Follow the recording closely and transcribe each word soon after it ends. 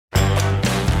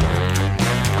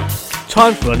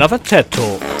Time for another TED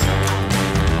Talk.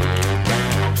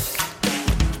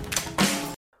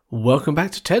 Welcome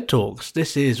back to TED Talks.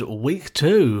 This is week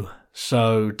 2.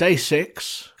 So day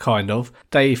 6, kind of.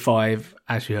 Day 5,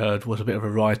 as you heard, was a bit of a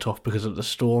write-off because of the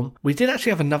storm. We did actually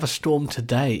have another storm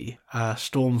today.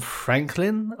 Storm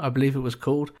Franklin, I believe it was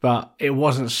called. But it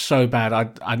wasn't so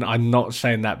bad. I'm not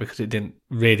saying that because it didn't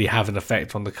really have an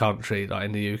effect on the country, like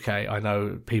in the UK. I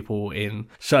know people in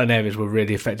certain areas were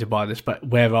really affected by this, but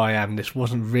where I am, this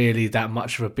wasn't really that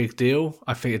much of a big deal.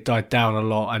 I think it died down a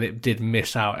lot and it did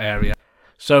miss our area.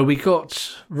 So we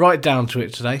got right down to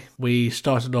it today. We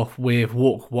started off with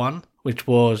walk 1, which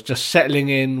was just settling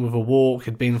in with a walk.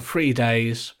 It'd been 3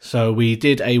 days. So we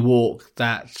did a walk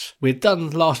that we'd done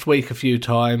last week a few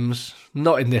times,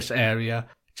 not in this area,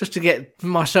 just to get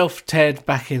myself, Ted,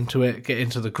 back into it, get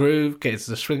into the groove, get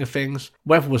into the swing of things.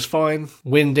 Weather was fine,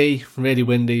 windy, really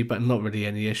windy, but not really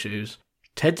any issues.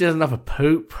 Ted did another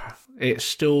poop. It's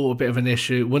still a bit of an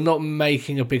issue. We're not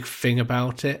making a big thing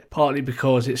about it, partly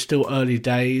because it's still early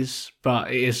days,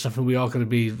 but it is something we are going to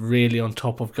be really on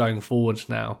top of going forwards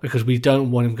now, because we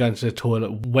don't want him going to the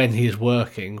toilet when he is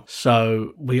working.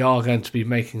 So we are going to be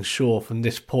making sure from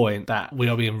this point that we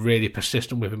are being really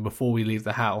persistent with him before we leave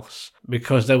the house,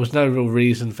 because there was no real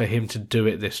reason for him to do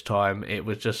it this time. It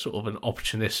was just sort of an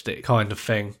opportunistic kind of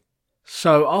thing.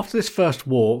 So after this first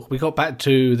walk, we got back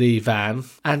to the van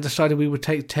and decided we would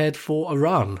take Ted for a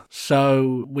run.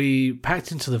 So we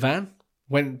packed into the van,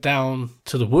 went down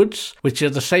to the woods, which are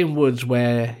the same woods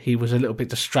where he was a little bit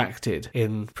distracted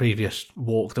in previous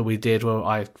walk that we did, where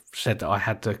I said that I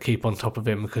had to keep on top of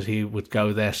him because he would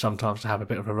go there sometimes to have a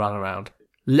bit of a run around.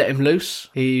 Let him loose.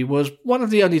 He was one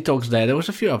of the only dogs there. There was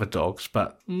a few other dogs,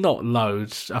 but not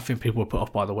loads. I think people were put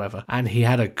off by the weather. And he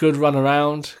had a good run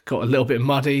around, got a little bit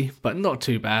muddy, but not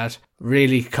too bad.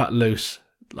 Really cut loose.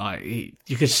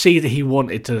 You could see that he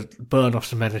wanted to burn off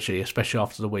some energy, especially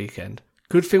after the weekend.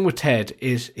 Good thing with Ted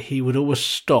is he would always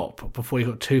stop before he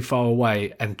got too far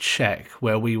away and check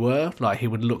where we were. He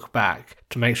would look back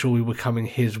to make sure we were coming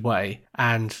his way.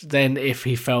 And then if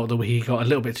he felt that he got a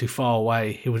little bit too far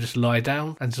away, he would just lie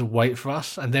down and just wait for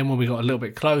us. And then when we got a little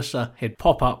bit closer, he'd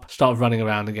pop up, start running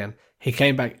around again. He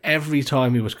came back every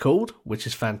time he was called, which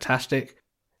is fantastic.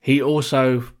 He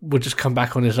also would just come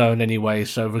back on his own anyway,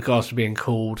 so regardless of being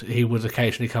called, he would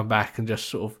occasionally come back and just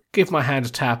sort of give my hand a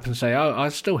tap and say, oh, I'm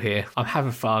still here, I'm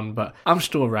having fun, but I'm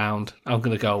still around, I'm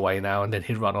going to go away now, and then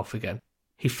he'd run off again.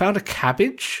 He found a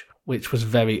cabbage, which was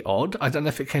very odd. I don't know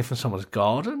if it came from someone's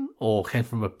garden or came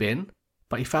from a bin,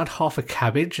 but he found half a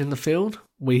cabbage in the field.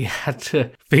 We had to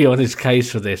be on his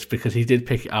case for this because he did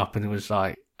pick it up and it was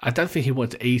like, I don't think he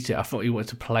wanted to eat it. I thought he wanted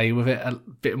to play with it a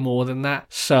bit more than that.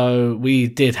 So we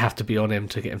did have to be on him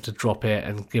to get him to drop it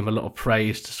and give him a lot of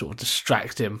praise to sort of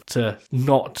distract him to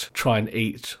not try and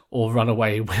eat or run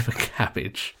away with a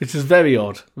cabbage, which is very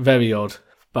odd, very odd.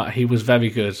 But he was very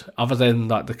good, other than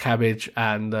the cabbage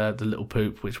and the little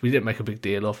poop, which we didn't make a big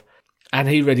deal of. And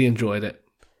he really enjoyed it.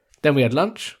 Then we had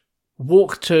lunch.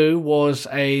 Walk 2 was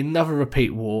another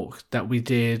repeat walk that we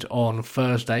did on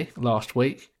Thursday last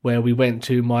week, where we went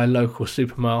to my local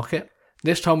supermarket.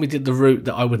 This time we did the route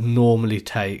that I would normally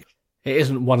take. It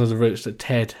isn't one of the routes that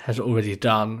Ted has already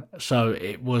done, so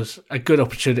it was a good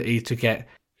opportunity to get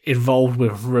involved with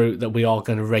a route that we are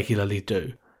going to regularly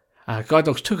do. Guide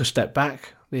dogs took a step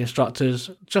back, the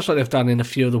instructors, just like they've done in a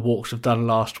few of the walks we've done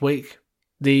last week.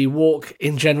 The walk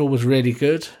in general was really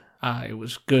good. It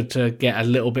was good to get a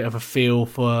little bit of a feel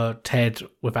for Ted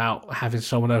without having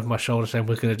someone over my shoulder saying,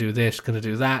 we're going to do this, going to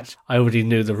do that. I already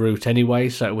knew the route anyway,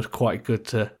 so it was quite good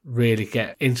to really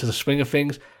get into the swing of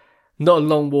things. Not a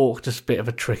long walk, just a bit of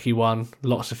a tricky one.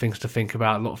 Lots of things to think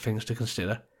about, a lot of things to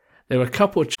consider. There were a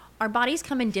couple of... Our bodies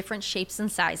come in different shapes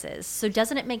and sizes, so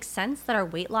doesn't it make sense that our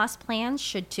weight loss plans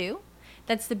should too?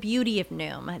 That's the beauty of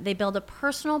Noom. They build a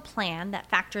personal plan that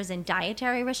factors in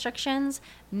dietary restrictions,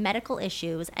 medical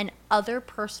issues, and other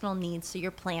personal needs so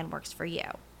your plan works for you.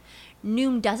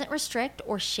 Noom doesn't restrict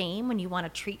or shame when you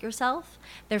want to treat yourself.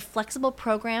 Their flexible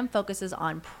program focuses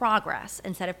on progress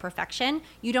instead of perfection.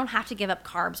 You don't have to give up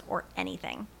carbs or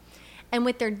anything. And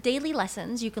with their daily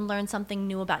lessons, you can learn something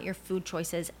new about your food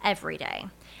choices every day.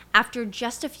 After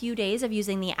just a few days of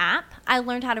using the app, I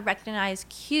learned how to recognize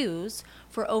cues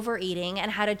for overeating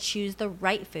and how to choose the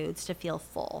right foods to feel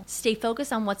full. Stay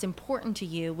focused on what's important to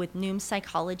you with Noom's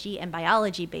psychology and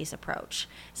biology-based approach.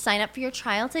 Sign up for your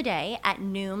trial today at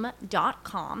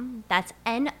Noom.com. That's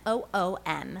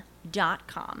Noom.com.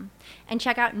 And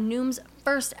check out Noom's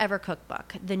first ever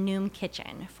cookbook, The Noom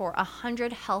Kitchen, for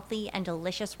 100 healthy and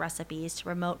delicious recipes to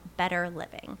promote better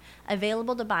living.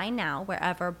 Available to buy now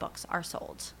wherever books are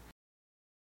sold.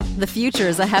 The future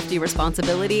is a hefty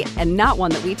responsibility and not one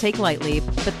that we take lightly,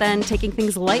 but then taking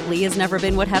things lightly has never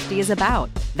been what Hefty is about.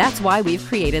 That's why we've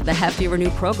created the Hefty Renew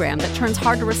program that turns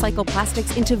hard-to-recycle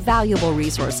plastics into valuable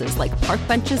resources like park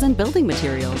benches and building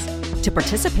materials. To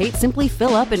participate, simply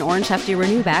fill up an orange Hefty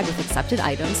Renew bag with accepted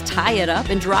items, tie it up,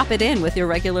 and drop it in with your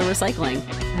regular recycling.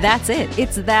 That's it.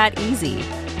 It's that easy.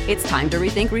 It's time to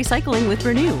rethink recycling with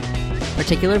Renew.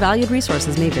 Particular valued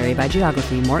resources may vary by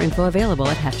geography. More info available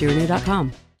at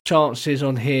heftyrenew.com. Chances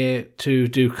on here to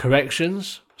do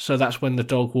corrections, so that's when the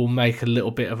dog will make a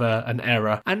little bit of an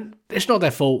error, and it's not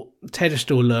their fault. Ted is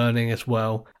still learning as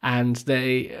well, and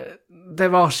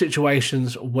there are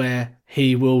situations where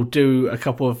he will do a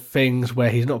couple of things where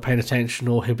he's not paying attention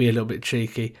or he'll be a little bit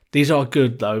cheeky. These are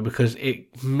good though, because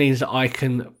it means that I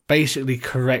can basically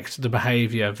correct the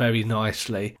behaviour very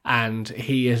nicely, and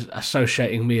he is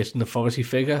associating me as an authority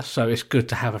figure, so it's good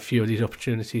to have a few of these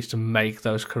opportunities to make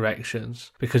those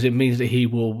corrections, because it means that he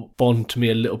will bond to me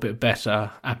a little bit better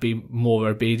and be more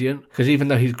obedient, because even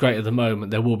though he's great at the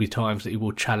moment, there will be times that he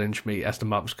will challenge me as the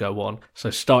months go on. So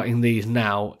starting these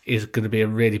now is going to be a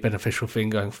really beneficial thing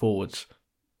going forwards.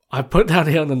 I put down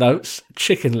here on the notes,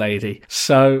 chicken lady.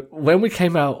 So when we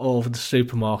came out of the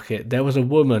supermarket, there was a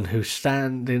woman who's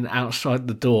standing outside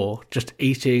the door just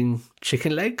eating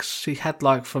chicken legs. She had,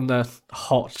 like, from the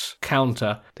hot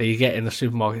counter that you get in the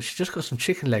supermarket, she just got some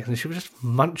chicken legs and she was just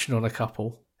munching on a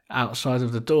couple outside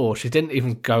of the door. She didn't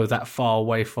even go that far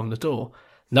away from the door.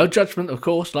 No judgment, of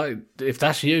course. Like, if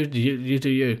that's you do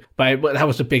you. But that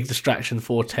was a big distraction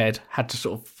for Ted. Had to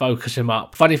sort of focus him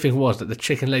up. Funny thing was that the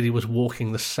chicken lady was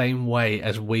walking the same way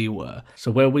as we were.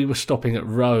 So where we were stopping at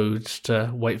roads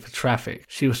to wait for traffic,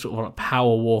 she was sort of like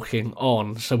power walking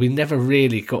on. So we never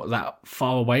really got that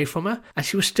far away from her. And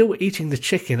she was still eating the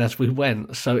chicken as we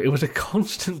went. So it was a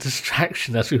constant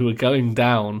distraction as we were going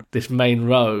down this main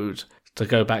road to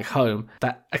go back home,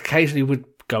 that occasionally would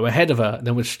go ahead of her and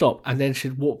then would stop, and then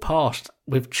she'd walk past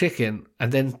with chicken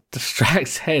and then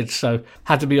distract Ted, so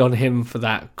had to be on him for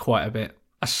that quite a bit.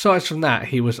 Aside from that,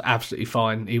 he was absolutely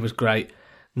fine. He was great.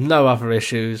 No other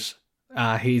issues.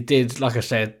 He did, like I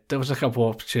said, there was a couple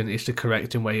of opportunities to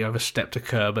correct him where he overstepped a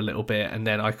curb a little bit, and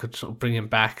then I could sort of bring him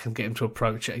back and get him to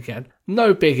approach it again.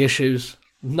 No big issues.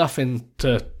 Nothing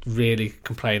to really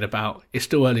complain about. It's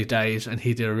still early days and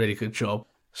he did a really good job.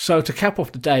 So to cap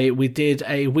off the day, we did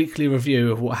a weekly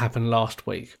review of what happened last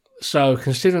week. So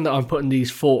considering that I'm putting these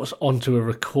thoughts onto a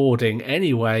recording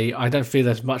anyway, I don't feel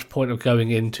there's much point of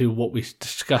going into what we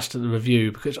discussed at the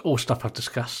review, because it's all stuff I've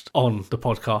discussed on the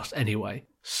podcast anyway.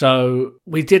 So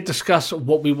we did discuss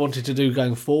what we wanted to do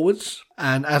going forwards.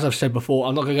 And as I've said before,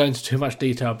 I'm not going to go into too much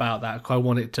detail about that, because I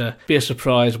want it to be a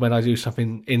surprise when I do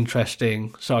something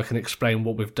interesting, so I can explain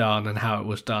what we've done and how it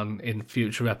was done in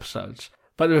future episodes.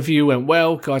 But the review went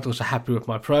well. Guys was happy with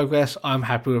my progress. I'm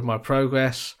happy with my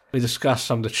progress. We discussed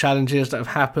some of the challenges that have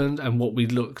happened and what we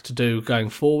look to do going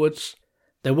forwards.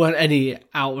 There weren't any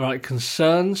outright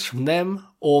concerns from them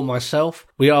or myself.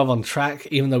 We are on track,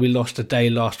 even though we lost a day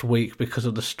last week because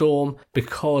of the storm,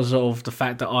 because of the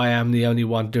fact that I am the only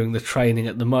one doing the training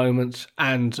at the moment,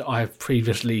 and I've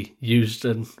previously used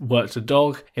and worked a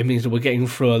dog. It means that we're getting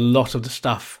through a lot of the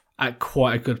stuff at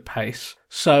quite a good pace.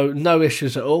 So no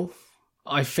issues at all.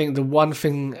 I think the one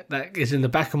thing that is in the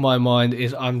back of my mind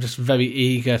is I'm just very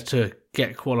eager to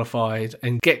get qualified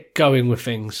and get going with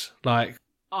things. Like,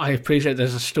 I appreciate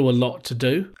there's still a lot to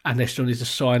do and they still need to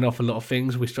sign off a lot of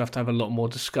things. We still have to have a lot more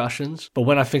discussions. But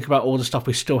when I think about all the stuff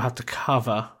we still have to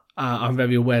cover, I'm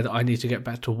very aware that I need to get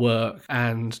back to work.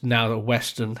 And now that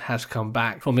Weston has come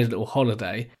back from his little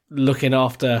holiday, looking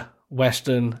after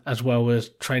Weston as well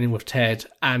as training with Ted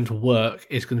and work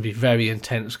is going to be very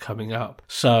intense coming up.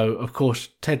 So of course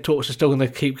TED Talks are still going to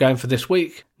keep going for this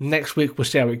week. Next week we'll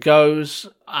see how it goes.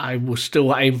 I will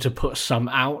still aim to put some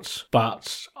out,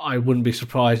 but I wouldn't be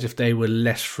surprised if they were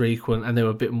less frequent and they were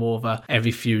a bit more of a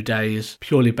every few days,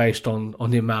 purely based on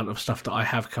the amount of stuff that I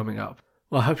have coming up.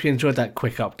 Well, I hope you enjoyed that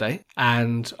quick update,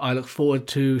 and I look forward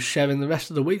to sharing the rest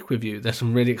of the week with you. There's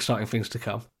some really exciting things to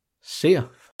come. See ya.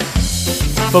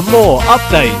 For more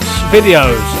updates,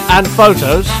 videos and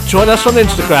photos, join us on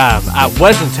Instagram at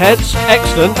Wes and Ted's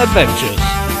Excellent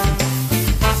Adventures.